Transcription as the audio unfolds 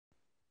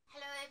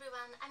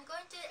everyone. I'm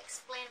going to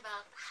explain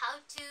about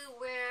how to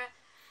wear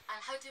and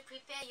how to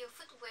prepare your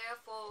footwear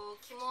for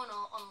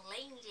kimono on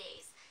rainy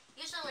days.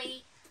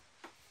 Usually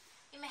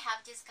you may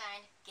have this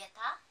kind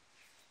geta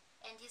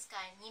and this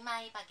kind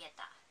nimaiba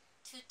geta,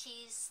 two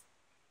T's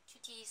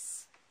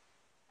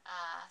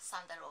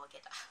sandal or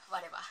geta,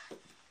 whatever.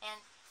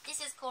 And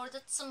this is called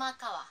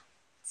tsumakawa.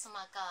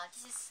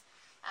 This is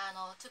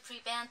to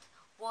prevent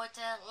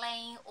water,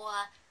 rain, or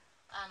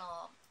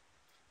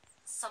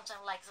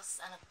something like this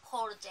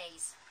cold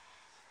days.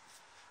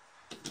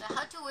 So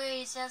how to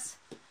wear is just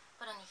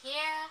put on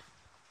here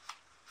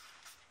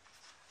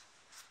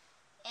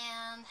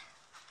and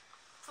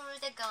pull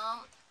the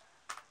gum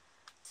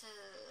to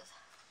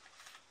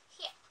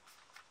here.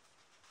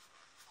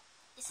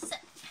 This is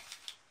it.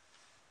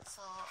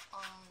 So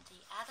on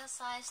the other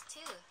side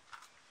too.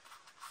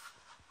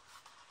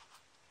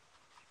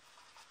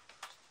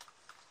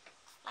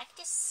 Like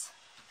this.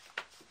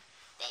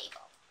 There you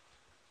go.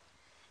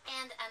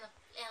 And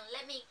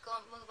let me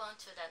move on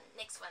to the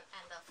next one.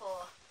 And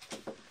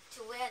to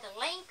wear the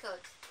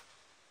raincoat,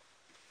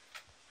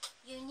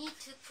 you need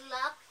to pull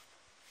up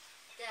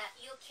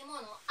your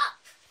kimono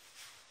up.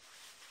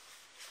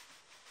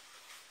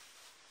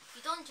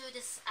 You don't do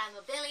this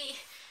very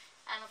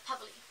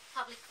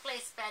public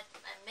place, but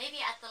maybe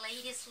at the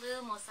ladies'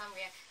 room or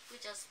somewhere. You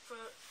just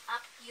pull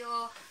up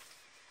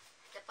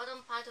the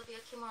bottom part of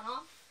your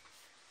kimono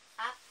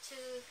up to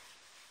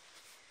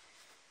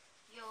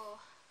your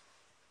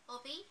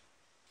obi,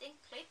 then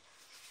clip,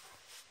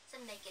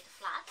 then make it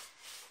flat.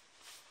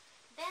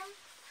 Then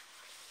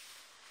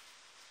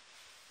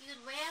you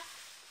wear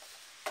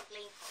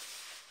raincoat.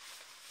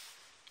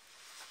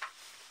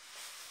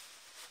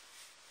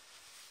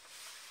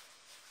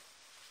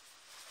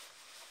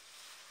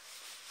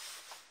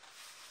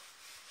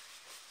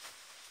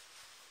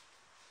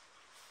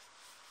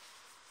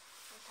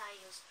 And tie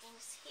your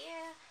strings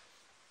here.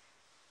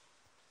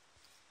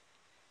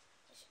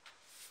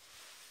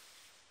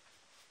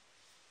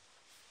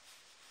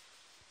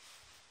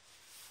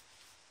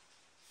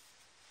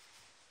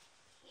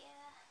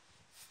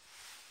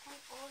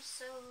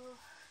 Also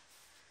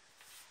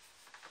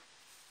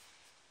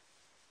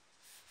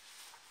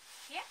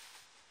here,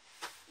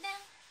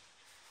 then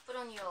put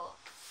on your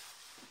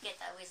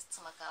geta with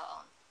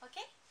tsumakawa on.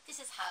 Okay, this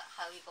is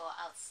how you go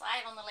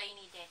outside on a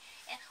rainy day.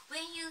 And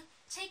when you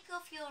take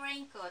off your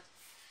raincoat,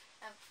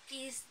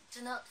 please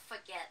do not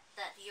forget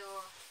that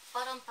your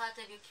bottom part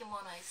of your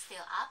kimono is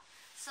still up.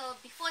 So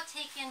before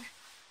taking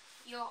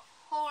your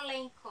whole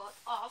raincoat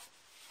off,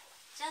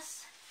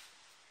 just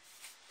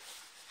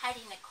hide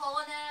in the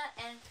corner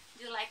and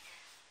do like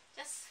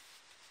just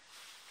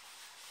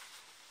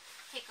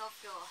take off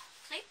your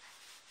clip,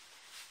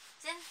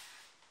 then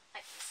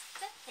like this,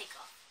 then take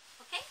off.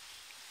 Okay,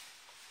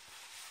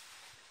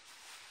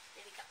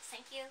 there we go.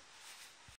 Thank you.